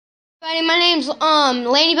Everybody, my name's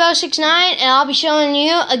LadyBell69, and I'll be showing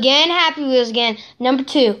you again Happy Wheels again, number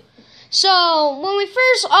 2. So when we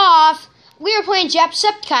first off, we were playing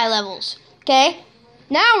Jacksepticeye levels. Okay,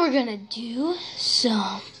 now we're gonna do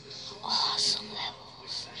some awesome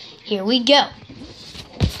levels. Here we go.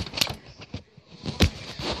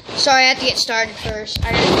 Sorry, I have to get started first.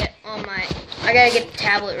 I gotta get the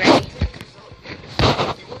tablet ready.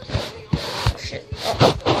 Oh shit!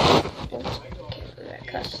 Oh, oops. Can't do that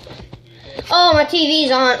cuss. Oh, my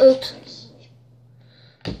TV's on. Oops.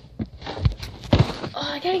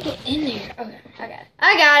 Oh, I gotta get in there. Okay,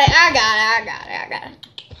 I got it.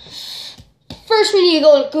 First, we need to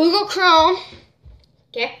go to Google Chrome.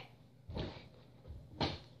 Okay.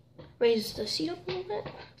 Raise the seat up a little bit,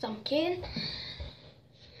 so I'm kidding.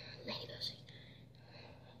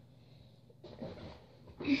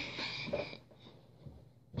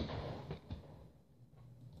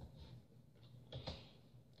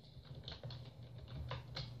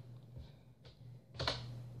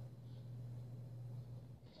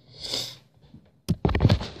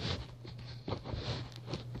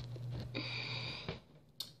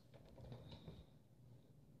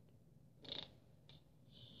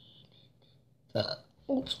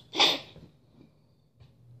 Oops.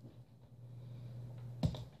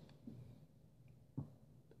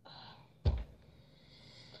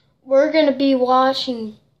 We're gonna be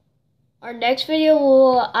watching our next video.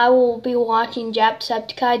 I will be watching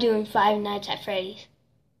Jacksepticeye doing Five Nights at Freddy's.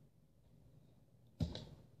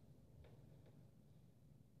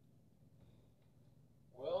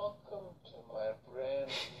 Welcome to my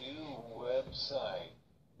brand new website.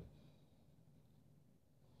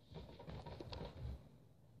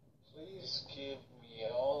 Please give me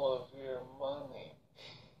all of your money.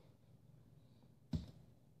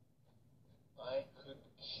 I could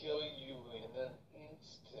kill you in an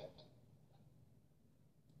instant.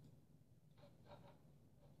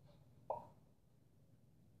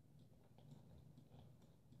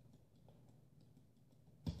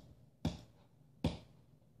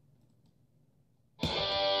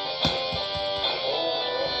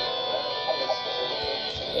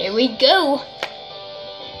 Here we go.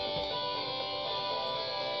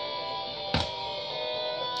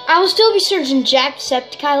 I will still be searching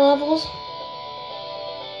Jacksepticeye levels.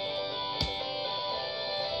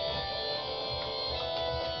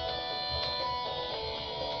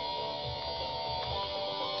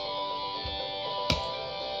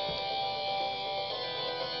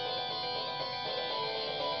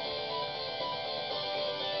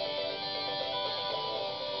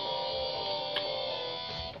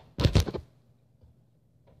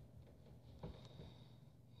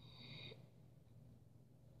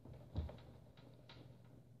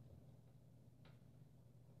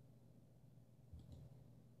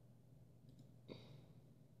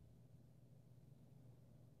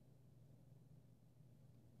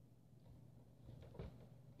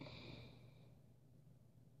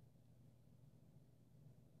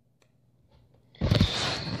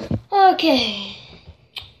 Okay.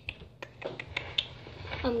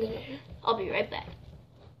 I'll be right back.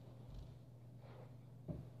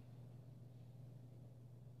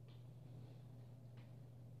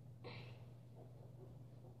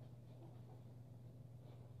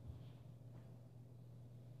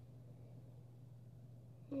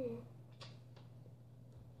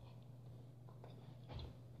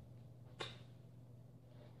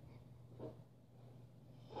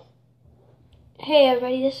 Hey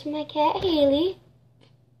everybody, this is my cat Haley.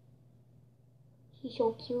 She's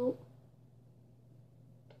so cute.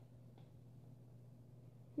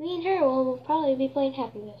 Me and her will probably be playing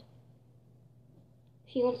Happy Wheels.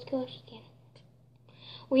 If she wants to go, she can.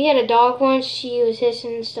 We had a dog once, she was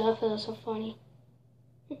hissing and stuff, it was so funny.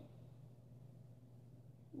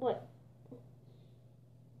 What?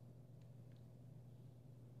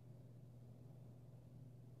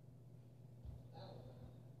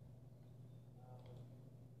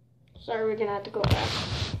 Sorry, we're gonna have to go back.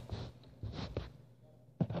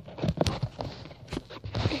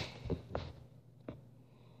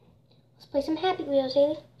 Let's play some Happy Wheels,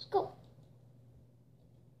 Haley. Let's go.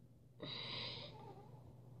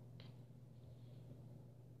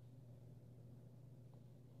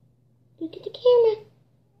 Look at the camera.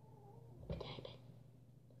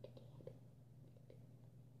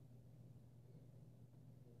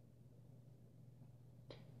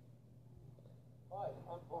 Hi,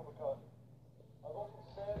 I'm Paul McCartney. I've often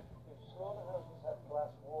said if slaughterhouses had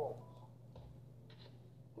glass walls.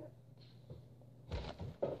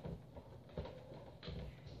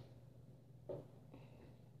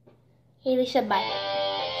 Haley said bye.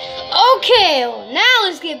 Okay, well, now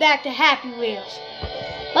let's get back to Happy Wheels.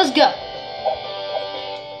 Let's go.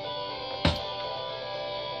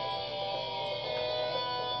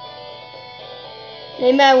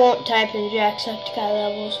 Maybe I won't type in Jacksepticeye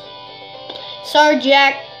levels. Sorry,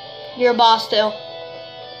 Jack. You're a boss still.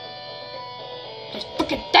 Just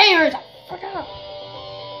freaking there. I forgot.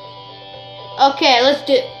 Okay, let's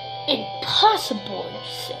do impossible, you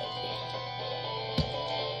say.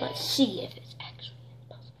 Let's see if it's actually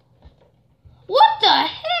impossible. What the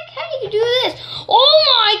heck? How do you do this? Oh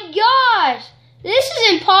my gosh! This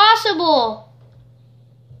is impossible.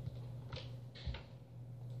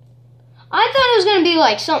 I thought it was gonna be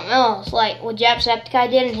like something else, like what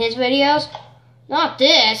Jacksepticeye did in his videos. Not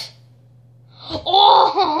this.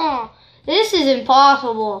 Oh, this is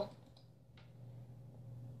impossible.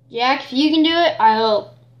 Jack, if you can do it, I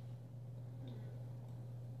hope.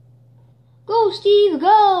 Go, Steve,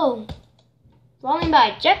 go! Running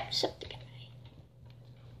by Jacksepticeye.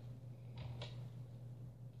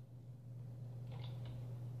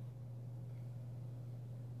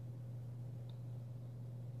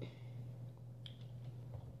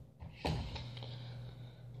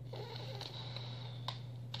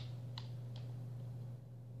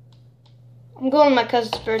 I'm going to my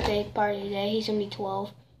cousin's birthday party today. He's going to be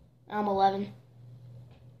 12. I'm 11.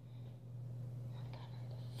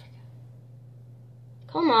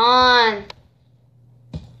 Come on.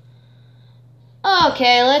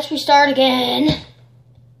 Okay, let's restart again.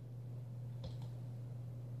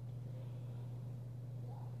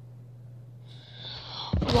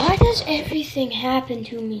 Why does everything happen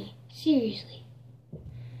to me? Seriously.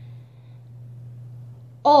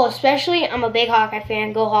 Oh, especially, I'm a big Hawkeye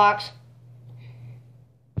fan. Go Hawks.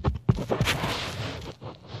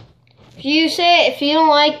 If you don't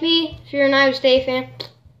like me, if you're an Iowa State fan,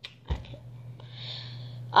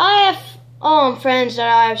 I have friends that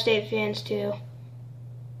are Iowa State fans too.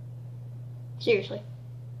 Seriously.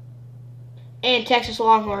 And Texas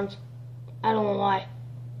Longhorns. I don't know why.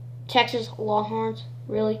 Texas Longhorns?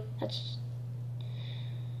 Really? I'm just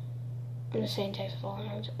saying Texas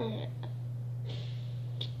Longhorns.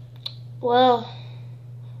 Well,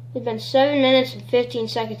 we've been 7 minutes and 15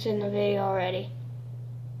 seconds in the video already.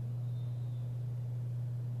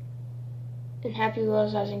 And Happy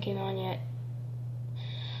Wheels hasn't came on yet.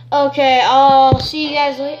 Okay, I'll see you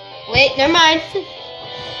guys later. Wait, never mind.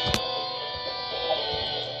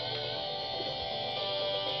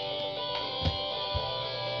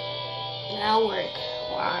 Now work.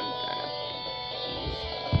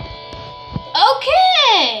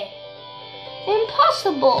 Okay!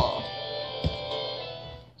 Impossible.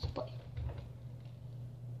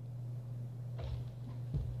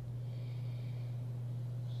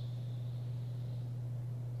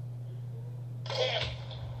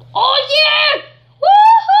 Oh yeah!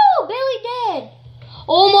 Woohoo! Billy dead.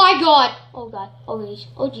 Oh my god. Oh god. Oh geez.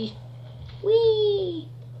 Oh geez. Whee!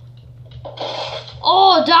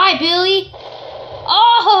 Oh, die, Billy!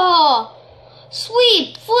 Oh!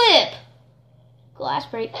 Sweet flip! Glass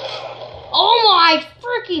break. Oh my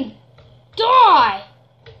freaking die!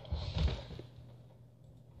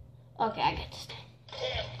 Okay, I get this thing.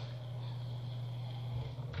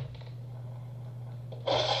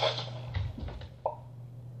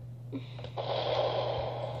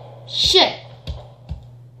 Shit!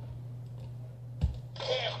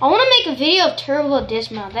 I want to make a video of turbo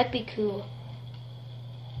dismount. That'd be cool.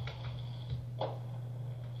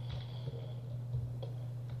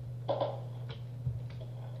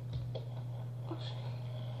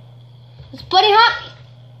 It's Buddy Hop.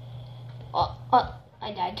 Oh,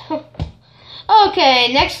 I died.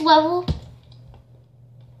 Okay, next level.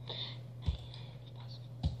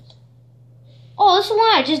 Oh, this is the one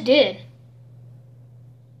I just did.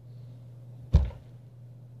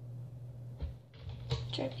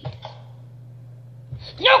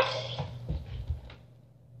 Nope.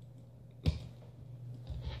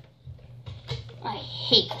 I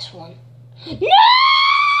hate this one. No!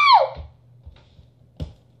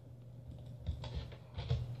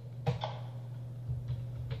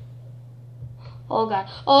 Oh god,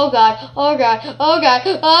 oh god, oh god, oh god,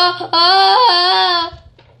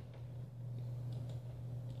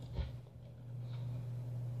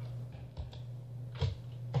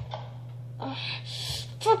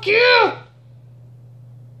 fuck you!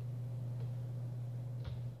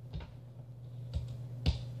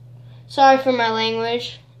 Sorry for my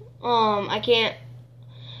language. I can't.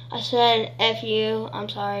 I said F you. I'm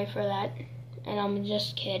sorry for that. And I'm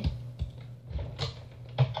just a kid.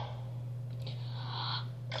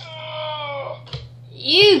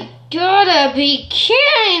 You gotta be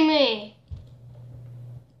kidding me!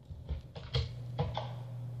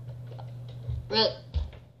 Really?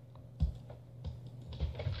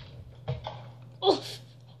 Oh.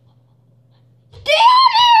 Stay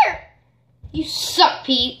on there! You suck,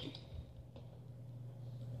 Pete.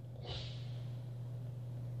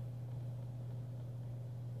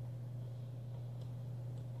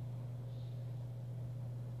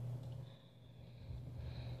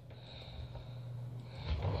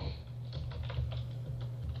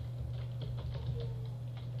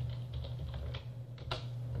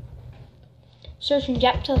 Searching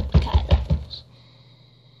Jacksepticeye levels.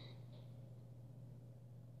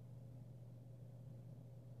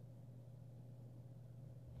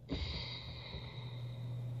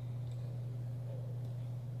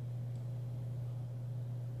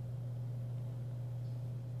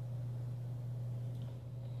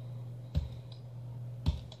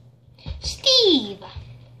 Steve.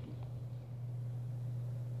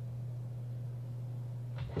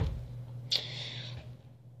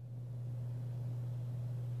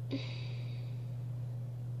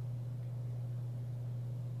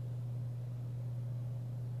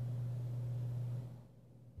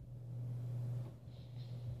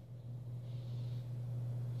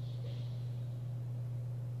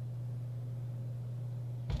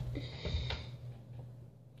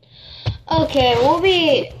 Okay,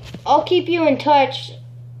 I'll keep you in touch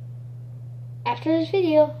after this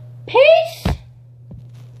video. Peace!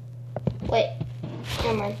 Wait,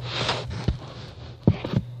 never mind.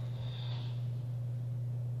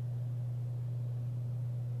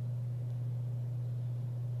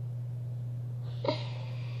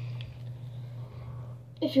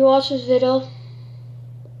 If you watch this video,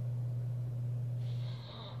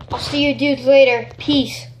 I'll see you dudes later.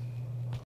 Peace.